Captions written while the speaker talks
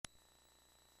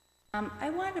I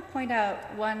wanted to point out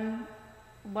one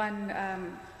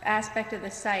aspect of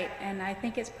the site, and I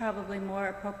think it's probably more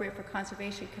appropriate for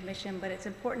Conservation Commission, but it's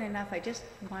important enough, I just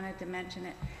wanted to mention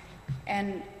it.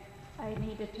 And I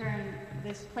need to turn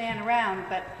this plan around,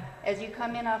 but as you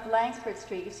come in off Langsford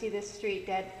Street, you see this street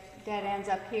dead ends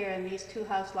up here, and these two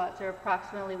house lots are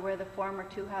approximately where the former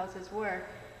two houses were.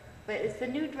 But it's the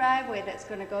new driveway that's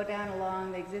going to go down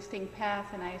along the existing path,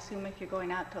 and I assume if you're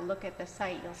going out to look at the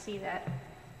site, you'll see that.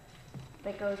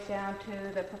 That goes down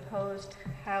to the proposed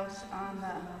house on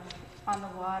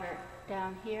the water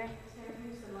down here.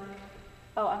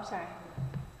 Oh, I'm sorry.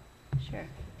 Sure.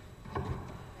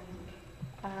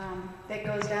 That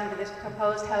goes down to this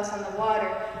proposed house on the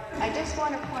water. I just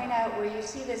want to point out where you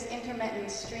see this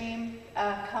intermittent stream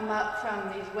come up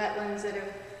from these wetlands that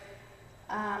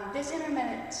have. This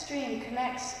intermittent stream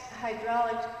connects I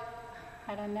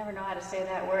never know how to say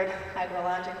that word,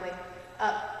 hydrologically,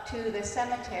 up to the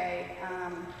cemetery,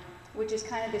 which is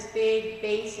kind of this big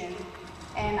basin.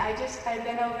 And I've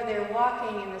been over there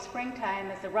walking in the springtime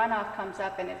as the runoff comes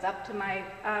up, and it's up to my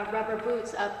rubber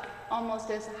boots, up almost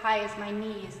as high as my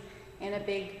knees, in a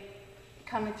big,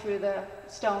 coming through the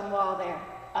stone wall there,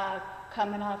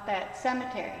 coming off that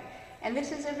cemetery. And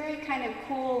this is a very kind of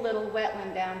cool little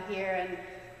wetland down here, and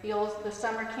the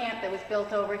summer camp that was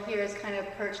built over here is kind of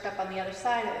perched up on the other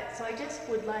side of it. So I just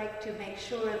would like to make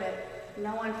sure that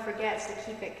no one forgets to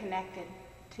keep it connected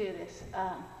to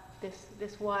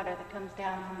this water that comes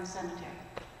down from the cemetery.